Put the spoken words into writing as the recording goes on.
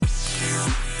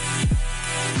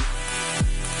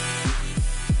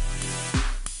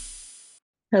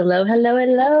Hello, hello,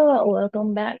 hello.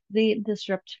 Welcome back to the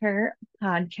Disrupt Her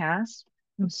podcast.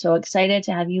 I'm so excited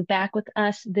to have you back with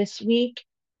us this week.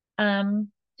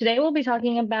 Today we'll be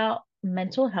talking about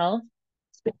mental health,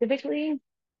 specifically.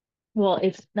 Well,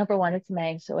 it's number one, it's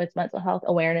May, so it's Mental Health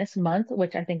Awareness Month,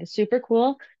 which I think is super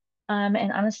cool.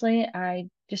 And honestly, I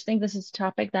just think this is a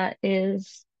topic that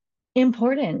is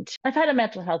important. I've had a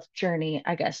mental health journey,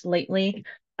 I guess, lately,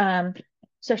 um,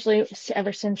 especially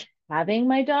ever since having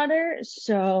my daughter.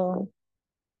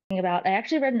 I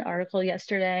actually read an article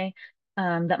yesterday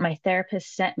that my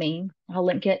therapist sent me. I'll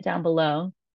link it down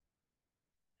below.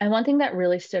 And one thing that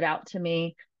really stood out to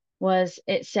me was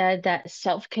it said that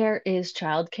self-care is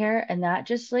childcare, and that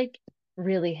just like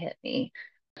really hit me.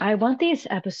 I want these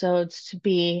episodes to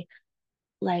be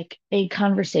like a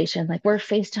conversation. Like we're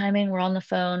FaceTiming, we're on the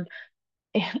phone.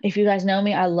 If you guys know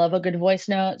me, I love a good voice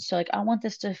note. So like I want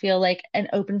this to feel like an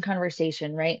open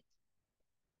conversation, right?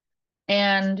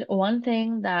 And one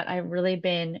thing that I've really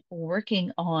been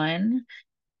working on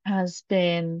has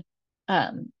been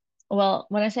well,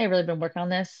 when I say I've really been working on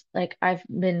this, like I've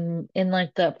been in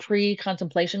like the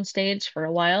pre-contemplation stage for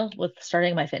a while with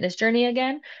starting my fitness journey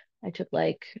again. I took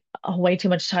like way too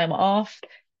much time off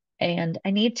and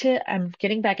I'm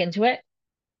getting back into it.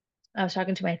 I was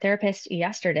talking to my therapist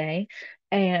yesterday,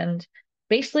 and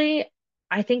basically,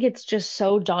 I think it's just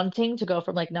so daunting to go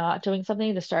from like not doing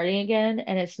something to starting again.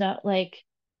 And it's not like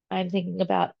I'm thinking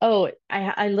about, oh,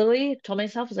 I literally told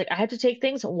myself, it's like I have to take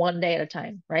things one day at a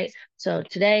time, right? So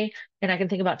today, and I can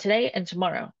think about today and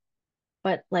tomorrow,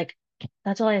 but like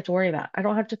that's all I have to worry about. I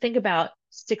don't have to think about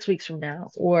 6 weeks from now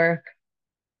or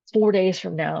 4 days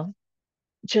from now.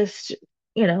 Just,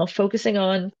 focusing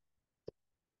on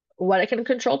what I can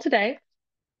control today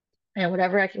and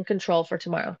whatever I can control for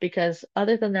tomorrow. Because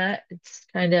other than that, it's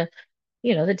kind of,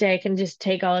 the day can just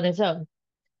take on its own.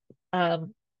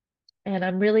 Um, and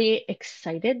I'm really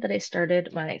excited that I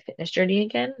started my fitness journey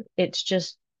again. It's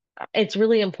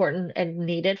really important and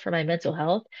needed for my mental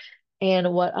health.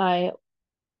 And what I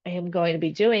am going to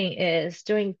be doing is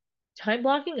doing time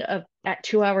blocking of at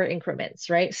 2 hour increments,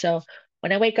 right? So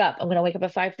when I wake up, I'm going to wake up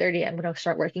at 5:30. I'm going to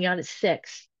start working out at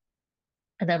 6.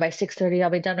 And then by 6:30,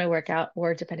 I'll be done my workout,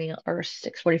 or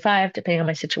 6:45, depending on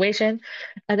my situation.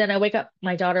 And then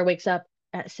my daughter wakes up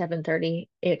at 7:30,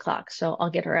 8 o'clock. So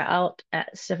I'll get her out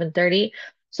at 7:30.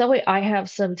 So that way I have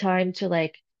some time to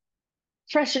like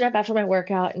freshen up after my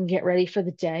workout and get ready for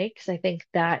the day. Because I think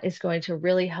that is going to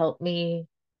really help me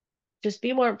just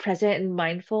be more present and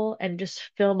mindful and just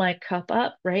fill my cup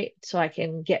up, right? So I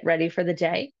can get ready for the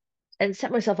day and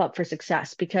set myself up for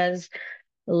success because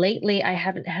lately, I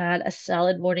haven't had a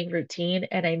solid morning routine,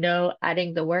 and I know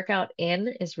adding the workout in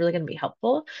is really going to be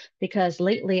helpful because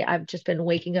lately I've just been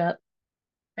waking up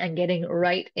and getting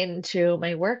right into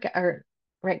my work or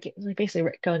like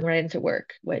basically going right into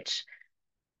work, which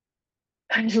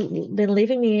has been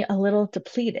leaving me a little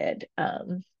depleted,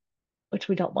 which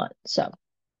we don't want. So,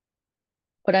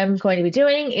 what I'm going to be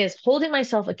doing is holding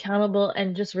myself accountable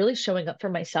and just really showing up for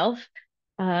myself.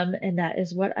 And that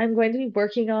is what I'm going to be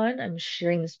working on. I'm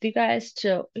sharing this with you guys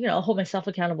to, hold myself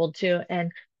accountable too.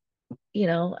 And,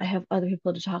 I have other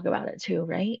people to talk about it too,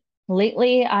 right?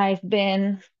 Lately, I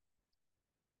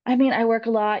work a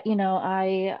lot,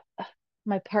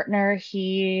 my partner,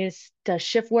 does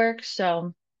shift work.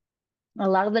 So a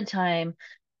lot of the time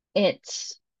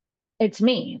it's, it's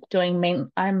me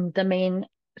I'm the main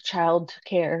child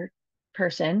care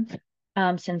person,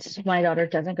 since my daughter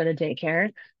doesn't go to daycare.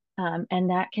 And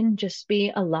that can just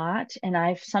be a lot. And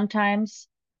I've sometimes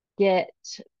get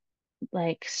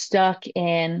like stuck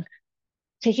in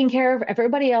taking care of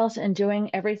everybody else and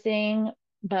doing everything,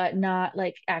 but not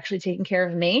like actually taking care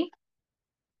of me.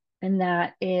 And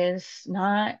that is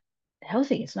not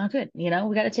healthy. It's not good. We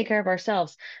got to take care of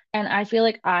ourselves. And I feel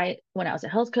like when I was a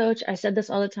health coach, I said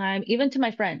this all the time, even to my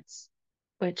friends,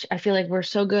 which I feel like we're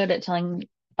so good at telling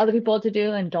other people what to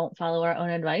do and don't follow our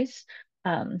own advice.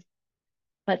 Um,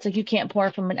 but it's like you can't pour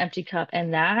from an empty cup.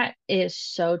 And that is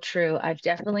so true. I've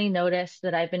definitely noticed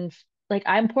that like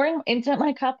I'm pouring into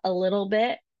my cup a little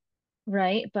bit,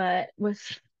 right? But with,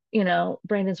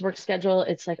 Brandon's work schedule,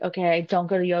 it's like, okay, I don't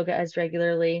go to yoga as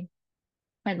regularly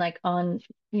and like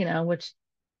which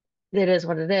it is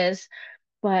what it is.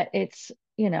 But there's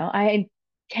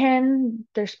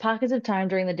pockets of time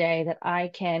during the day that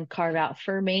I can carve out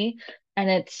for me. And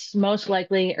it's most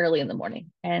likely early in the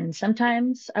morning. And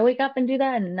sometimes I wake up and do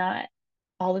that and not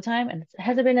all the time. And it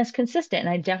hasn't been as consistent. And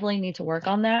I definitely need to work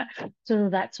on that. So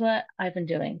that's what I've been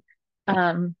doing.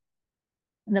 In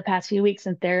the past few weeks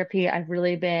in therapy, I've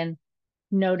really been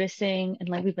noticing, and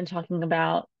like we've been talking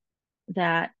about,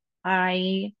 that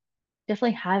I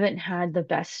definitely haven't had the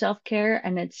best self-care.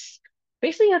 And it's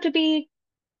basically you have to be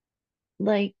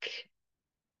like,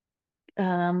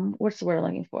 what's the word I'm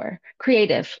looking for?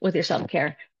 Creative with your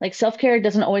self-care. Like self-care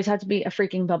doesn't always have to be a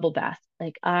freaking bubble bath.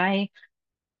 Like I'm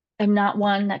not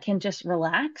one that can just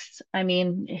relax. I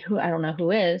mean, who I don't know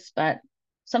who is, but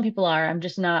some people are. I'm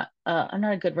just not I'm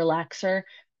not a good relaxer,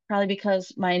 probably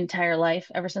because my entire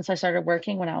life, ever since I started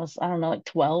working when I was, I don't know, like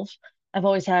 12, I've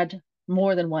always had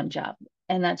more than one job.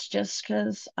 And that's just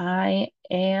because I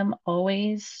am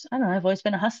always, I don't know, I've always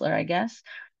been a hustler, I guess.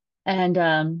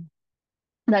 And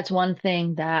that's one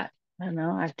thing that I don't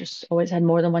know, I've just always had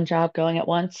more than one job going at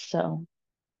once. So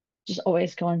just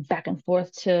always going back and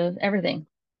forth to everything.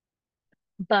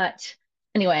 But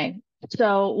anyway,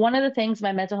 so one of the things,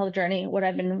 my mental health journey, what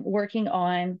I've been working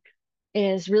on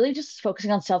is really just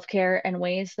focusing on self-care and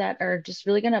ways that are just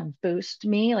really going to boost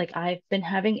me. Like I've been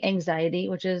having anxiety,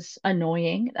 which is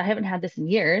annoying. I haven't had this in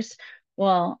years.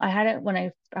 Well, I had it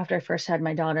when after I first had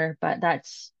my daughter, but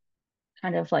that's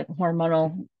kind of like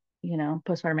hormonal,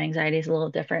 postpartum anxiety is a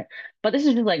little different. But this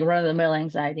is just like run-of-the-mill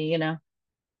anxiety,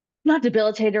 not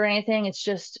debilitated or anything. It's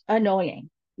just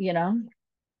annoying, you know?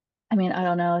 I mean, I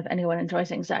don't know if anyone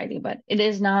enjoys anxiety, but it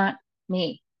is not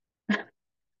me.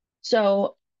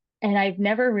 So, and I've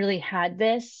never really had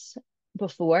this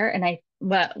before.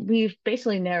 But we've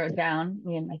basically narrowed down,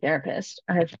 me and my therapist,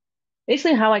 I've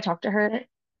basically how I talk to her,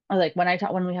 or like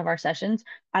when we have our sessions,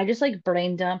 I just like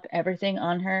brain dump everything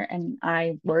on her and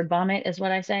I word vomit is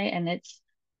what I say. And it's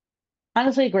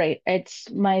honestly great. It's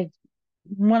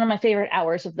one of my favorite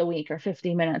hours of the week or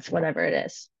 50 minutes, whatever it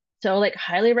is. So like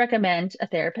highly recommend a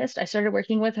therapist. I started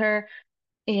working with her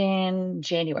in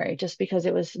January just because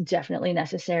it was definitely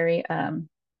necessary.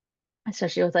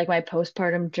 Especially with like my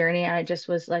postpartum journey, I just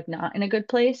was like not in a good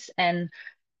place. And,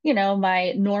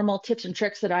 my normal tips and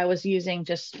tricks that I was using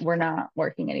just were not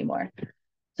working anymore.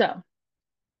 So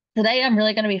today I'm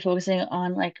really going to be focusing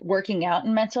on like working out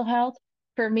and mental health.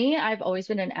 For me, I've always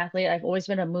been an athlete. I've always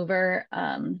been a mover.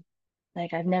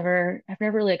 Like I've never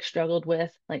really like struggled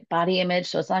with like body image.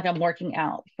 So it's not like I'm working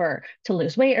out to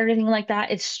lose weight or anything like that.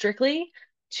 It's strictly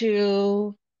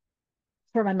to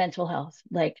for my mental health,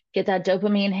 like get that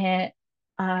dopamine hit.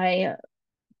 I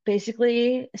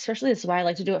basically, especially this is why I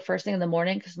like to do it first thing in the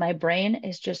morning because my brain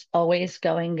is just always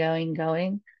going, going,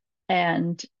 going.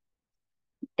 And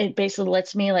it basically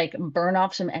lets me like burn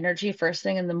off some energy first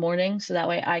thing in the morning so that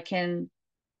way I can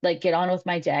like get on with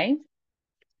my day.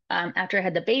 After I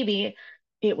had the baby,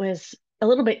 it was a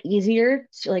little bit easier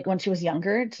to like when she was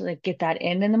younger to like get that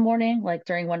in the morning, like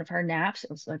during one of her naps.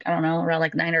 It was like, I don't know, around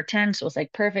like 9 or 10. So it was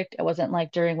like perfect. It wasn't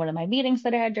like during one of my meetings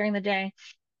that I had during the day.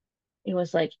 It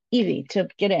was like easy to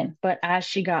get in. But as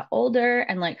she got older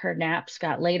and like her naps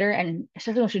got later, and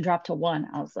especially when she dropped to one,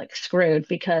 I was like screwed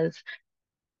because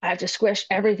I have to squish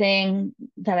everything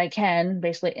that I can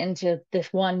basically into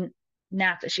this one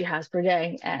nap that she has per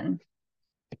day. And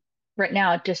right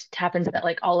now it just happens that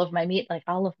like all of my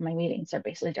meetings are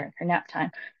basically during her nap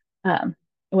time, um,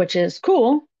 which is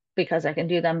cool because I can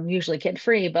do them usually kid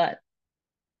free, but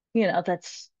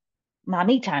that's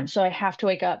mommy time. So I have to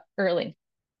wake up early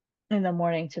in the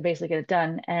morning to basically get it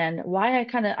done. And why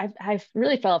I've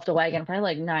really fell off the wagon probably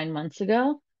like 9 months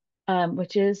ago,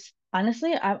 which is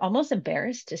honestly, I'm almost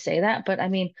embarrassed to say that, but I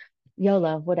mean,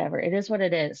 YOLO, whatever. It is what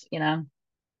it is,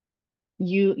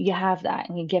 you have that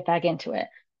and you get back into it.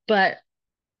 But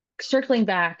circling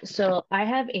back, so I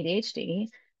have ADHD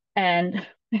and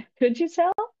could you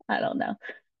tell? I don't know,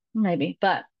 maybe,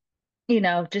 but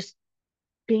just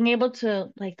being able to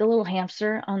like the little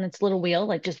hamster on its little wheel,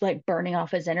 like just like burning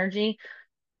off his energy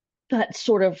that's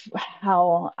sort of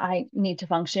how I need to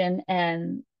function.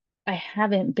 And I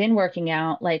haven't been working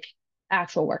out like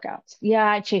actual workouts. Yeah,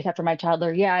 I chase after my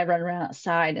toddler. Yeah, I run around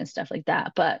outside and stuff like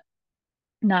that, but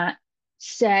not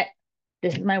set.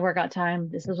 This is my workout time.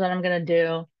 This is what I'm going to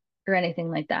do or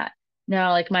anything like that. No,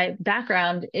 like my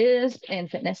background is in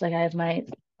fitness. Like I have my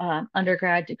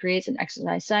undergrad degrees in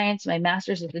exercise science. My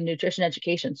master's is in nutrition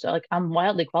education. So like I'm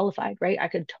wildly qualified, right? I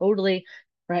could totally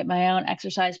write my own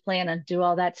exercise plan and do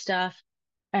all that stuff.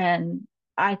 And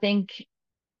I think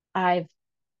I've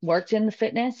worked in the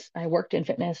fitness. I worked in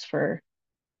fitness for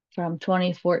from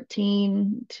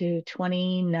 2014 to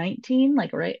 2019,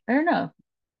 like right, I don't know.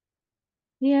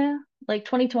 Yeah, like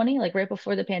 2020, like right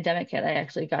before the pandemic hit, I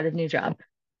actually got a new job.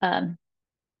 Um,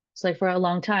 it's like for a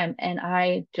long time. And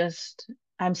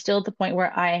I'm still at the point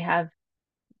where I have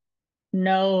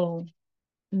no,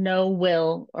 no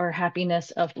will or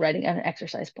happiness of writing an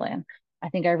exercise plan. I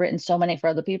think I've written so many for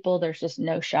other people. There's just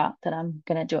no shot that I'm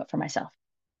gonna do it for myself.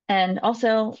 And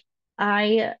also,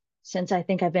 I, since I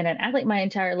think I've been an athlete my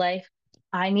entire life,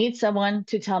 I need someone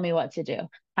to tell me what to do.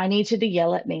 I need you to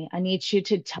yell at me. I need you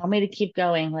to tell me to keep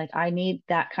going. Like I need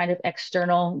that kind of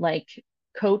external like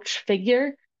coach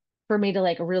figure for me to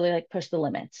like really like push the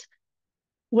limits,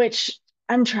 which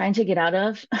I'm trying to get out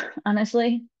of,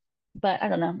 honestly. But I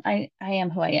don't know. I am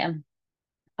who I am.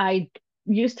 I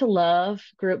used to love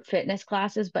group fitness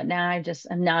classes, but now I just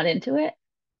am not into it.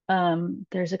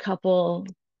 There's a couple.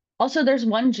 Also, there's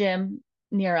one gym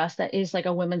near us that is like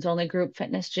a women's only group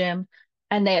fitness gym,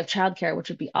 and they have childcare, which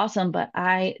would be awesome, but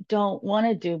I don't want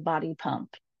to do body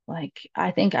pump. Like,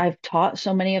 I think I've taught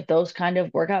so many of those kind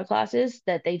of workout classes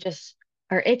that they just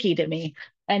are icky to me.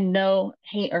 And no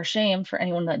hate or shame for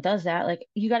anyone that does that. Like,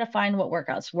 you got to find what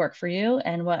workouts work for you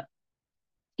and what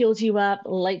fuels you up,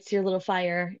 lights your little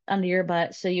fire under your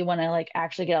butt. So you want to like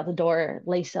actually get out the door,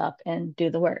 lace up, and do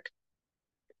the work.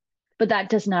 But that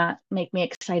does not make me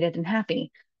excited and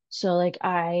happy. So like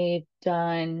I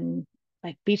done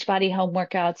like Beachbody home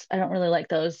workouts. I don't really like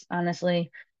those,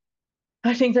 honestly.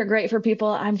 I think they're great for people.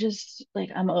 I'm just like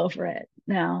I'm over it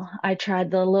now. I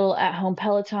tried the little at-home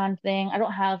Peloton thing. I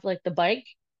don't have like the bike.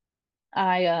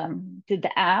 I did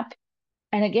the app.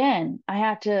 And again, I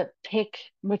have to pick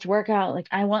which workout. Like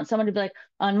I want someone to be like,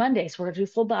 on Mondays, we're gonna do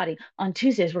full body. On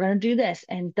Tuesdays, we're gonna do this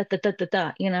and da da da da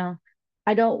da, you know.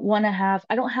 I don't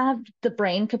have the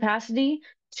brain capacity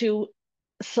to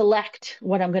select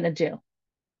what I'm gonna do,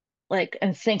 like,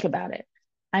 and think about it.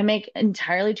 I make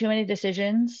entirely too many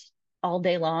decisions all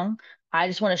day long. I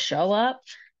just want to show up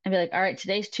and be like, all right,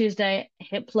 today's Tuesday,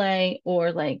 hit play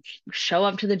or like show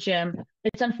up to the gym.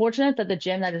 It's unfortunate that the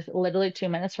gym that is literally 2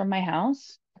 minutes from my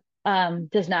house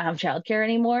does not have childcare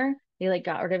anymore. They like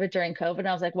got rid of it during COVID.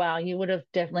 I was like, wow, you would have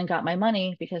definitely got my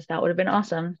money because that would have been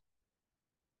awesome.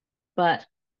 But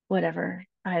whatever.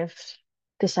 I've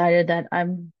decided that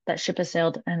that ship has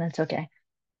sailed and it's okay.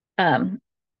 Um,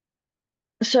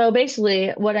 So basically,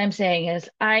 what I'm saying is,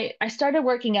 I started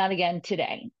working out again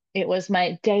today. It was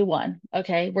my day one.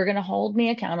 Okay, we're gonna hold me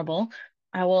accountable.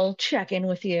 I will check in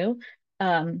with you.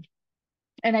 Um,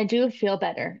 and I do feel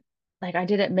better. Like I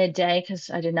did at midday because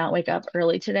I did not wake up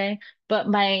early today. But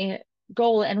my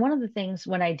goal, and one of the things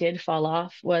when I did fall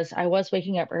off was I was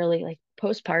waking up early, like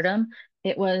postpartum.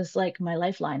 It was like my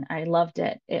lifeline. I loved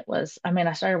it. It was, I mean,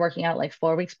 I started working out like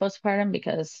 4 weeks postpartum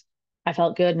because I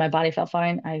felt good. My body felt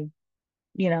fine.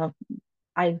 You know,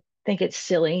 I think it's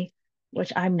silly,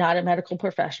 which I'm not a medical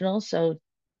professional, so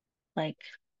like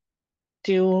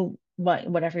do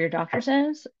whatever your doctor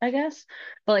says, I guess.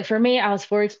 But like for me, I was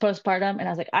 4 weeks postpartum and I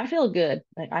was like, I feel good.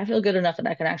 Like I feel good enough that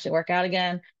I can actually work out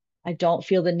again. I don't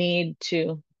feel the need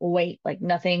to wait. Like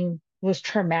nothing was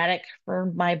traumatic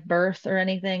for my birth or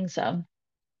anything. So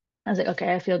I was like,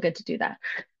 okay, I feel good to do that.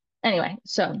 Anyway,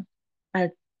 so I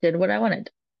did what I wanted.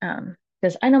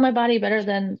 Because I know my body better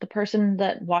than the person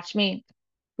that watched me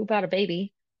poop out a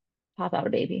baby, pop out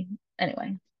a baby.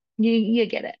 Anyway, you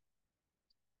get it.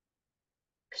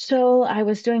 So I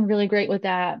was doing really great with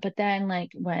that, but then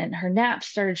like when her naps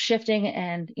started shifting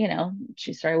and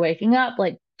she started waking up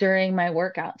like during my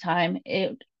workout time,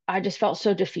 it I just felt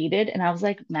so defeated and I was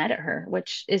like mad at her,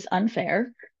 which is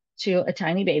unfair to a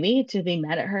tiny baby to be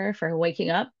mad at her for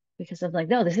waking up because I'm like,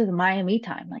 no, this is my me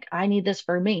time. Like I need this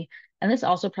for me. And this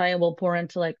also probably will pour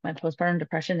into like my postpartum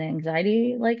depression and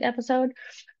anxiety like episode.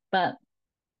 But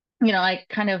I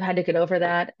kind of had to get over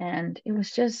that. And it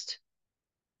was just,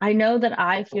 I know that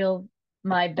I feel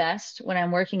my best when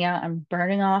I'm working out. I'm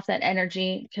burning off that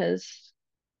energy because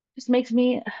it just makes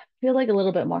me feel like a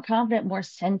little bit more confident, more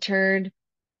centered,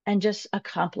 and just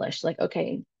accomplished. Like,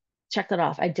 okay, check that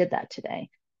off. I did that today,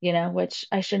 which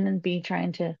I shouldn't be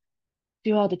trying to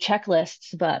do all the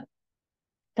checklists, but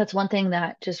that's one thing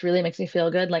that just really makes me feel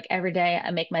good. Like every day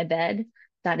I make my bed.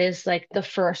 That is like the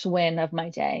first win of my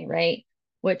day, right?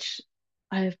 Which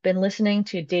I've been listening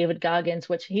to David Goggins,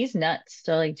 which he's nuts.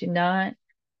 So like do not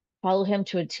follow him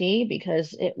to a T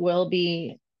because it will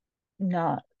be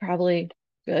not probably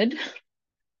good.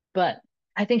 But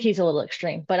I think he's a little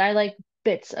extreme. But I like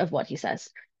bits of what he says.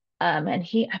 And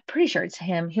I'm pretty sure it's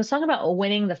him. He was talking about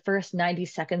winning the first 90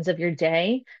 seconds of your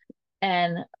day.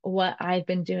 And what I've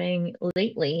been doing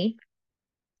lately,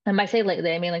 and by say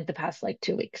lately, I mean like the past like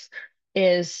 2 weeks,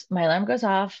 is my alarm goes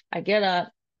off, I get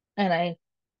up, and I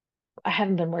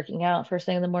haven't been working out first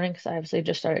thing in the morning because I obviously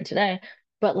just started today.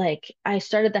 But like I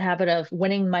started the habit of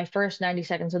winning my first 90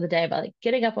 seconds of the day by like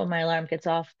getting up when my alarm gets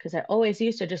off because I always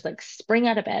used to just like spring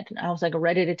out of bed and I was like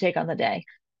ready to take on the day.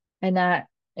 And that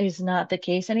is not the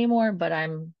case anymore, but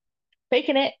I'm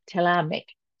faking it till I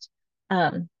make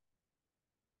it.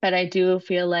 But I do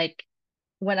feel like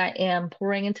when I am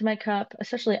pouring into my cup,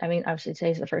 especially, I mean, obviously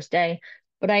today's the first day,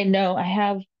 but I know I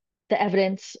have the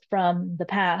evidence from the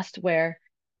past where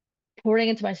pouring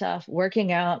into myself,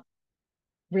 working out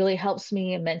really helps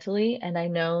me mentally. And I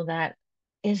know that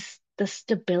is the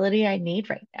stability I need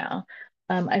right now.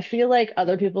 I feel like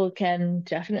other people can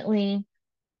definitely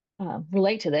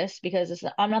relate to this because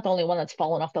I'm not the only one that's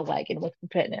fallen off the wagon with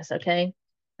fitness, okay?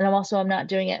 And I'm not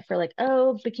doing it for like,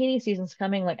 oh, bikini season's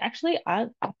coming. Like, actually, I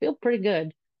feel pretty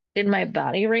good in my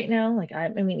body right now. Like, I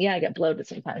mean, yeah, I get bloated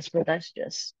sometimes, but that's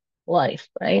just life,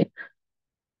 right?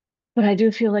 But I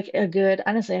do feel like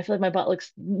honestly, I feel like my butt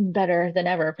looks better than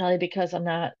ever, probably because I'm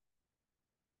not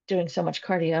doing so much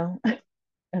cardio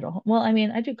at all. Well, I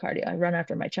mean, I do cardio. I run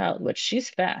after my child, which she's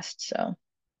fast, so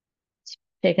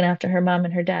taking after her mom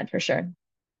and her dad for sure.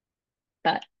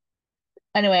 But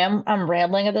anyway, I'm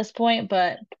rambling at this point,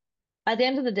 but at the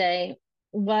end of the day,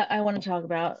 what I want to talk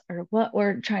about or what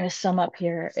we're trying to sum up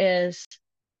here is,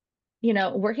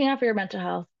 working out for your mental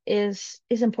health is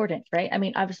important, right? I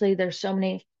mean, obviously there's so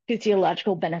many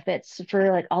physiological benefits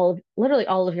for like literally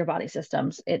all of your body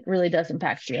systems. It really does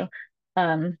impact you.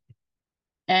 Um,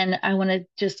 and I want to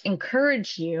just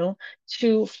encourage you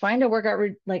to find a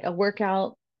like a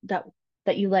workout that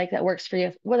you like that works for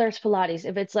you, whether it's Pilates,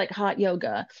 if it's like hot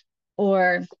yoga,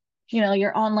 or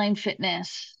your online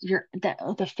fitness,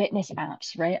 the fitness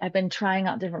apps, right? I've been trying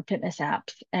out different fitness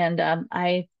apps, and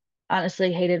I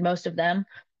honestly hated most of them,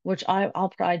 which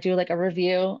I'll probably do like a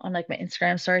review on like my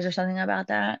Instagram stories or something about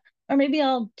that. Or maybe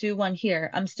I'll do one here.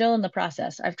 I'm still in the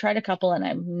process. I've tried a couple and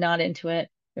I'm not into it.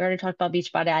 We already talked about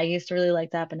Beachbody. I used to really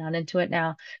like that, but not into it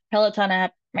now. Peloton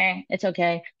app, meh, it's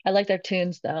okay. I like their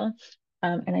tunes though.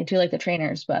 And I do like the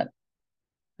trainers, but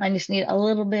I just need a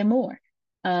little bit more.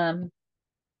 Um,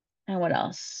 and what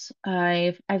else?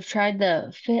 I've tried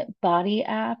the Fit Body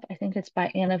app. I think it's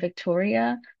by Anna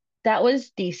Victoria. That was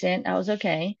decent. That was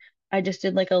okay. I just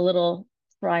did like a little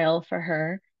trial for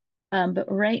her. But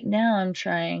right now I'm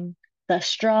trying the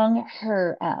Strong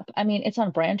Her app. I mean, it's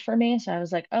on brand for me, so I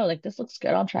was like, oh, like this looks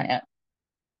good. I'll try it.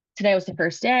 Today was the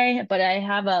first day, but I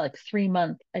have a like 3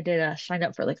 month. I did a sign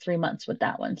up for like 3 months with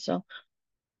that one. So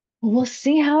we'll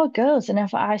see how it goes and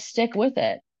if I stick with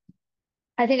it.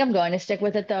 I think I'm going to stick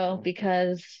with it though,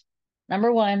 because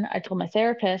number one, I told my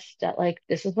therapist that like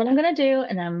this is what I'm gonna do,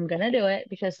 and I'm gonna do it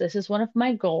because this is one of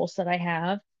my goals that I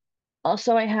have.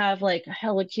 Also, I have like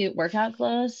hella cute workout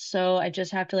clothes, so I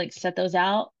just have to like set those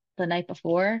out the night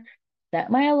before,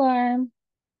 set my alarm,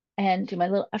 and do my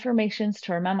little affirmations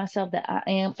to remind myself that I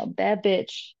am a bad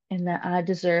bitch and that I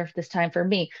deserve this time for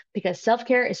me because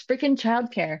self-care is freaking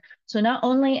childcare. So not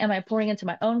only am I pouring into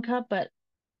my own cup, but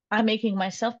I'm making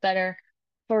myself better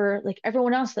for like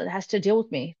everyone else that has to deal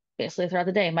with me basically throughout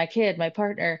the day. My kid, my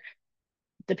partner,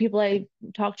 the people I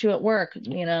talk to at work,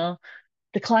 the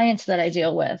clients that I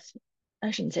deal with.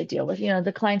 I shouldn't say deal with,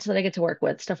 the clients that I get to work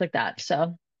with, stuff like that.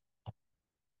 So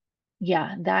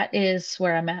yeah, that is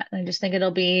where I'm at. And I just think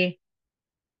it'll be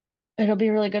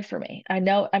really good for me. I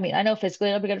know physically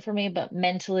it'll be good for me, but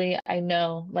mentally I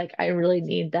know like I really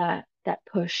need that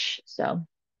push. So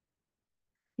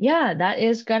yeah, that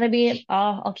is gonna be it.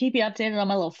 I'll keep you updated on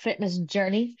my little fitness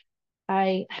journey.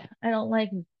 I I don't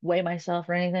like weigh myself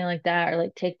or anything like that or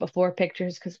like take before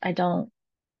pictures because I don't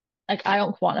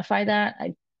quantify that.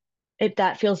 If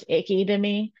that feels icky to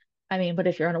me. I mean, but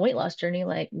if you're on a weight loss journey,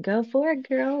 like go for it,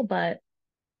 girl. But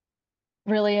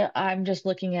really, I'm just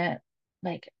looking at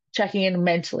like checking in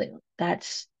mentally.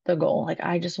 That's the goal. Like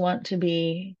I just want to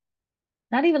be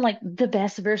not even like the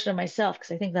best version of myself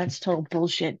because I think that's total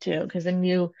bullshit too. Because then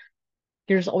you're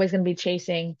just always going to be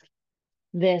chasing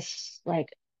this like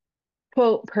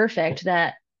quote perfect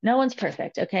that no one's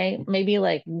perfect, okay? Maybe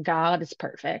like God is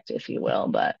perfect, if you will,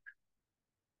 but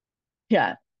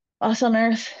yeah, us on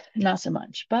earth, not so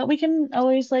much. But we can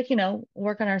always like,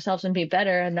 work on ourselves and be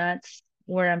better, and that's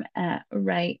where I'm at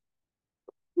right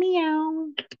meow.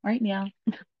 Right meow.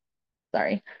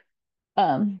 Sorry.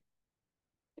 Um,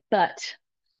 but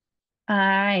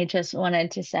I just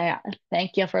wanted to say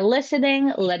thank you for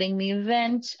listening, letting me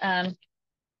vent.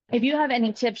 If you have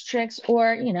any tips, tricks,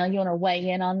 or you want to weigh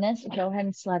in on this, go ahead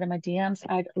and slide in my DMs.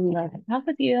 I'd love to talk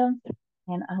with you.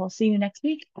 And I will see you next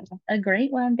week. A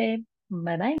great one, babe.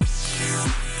 Bye bye.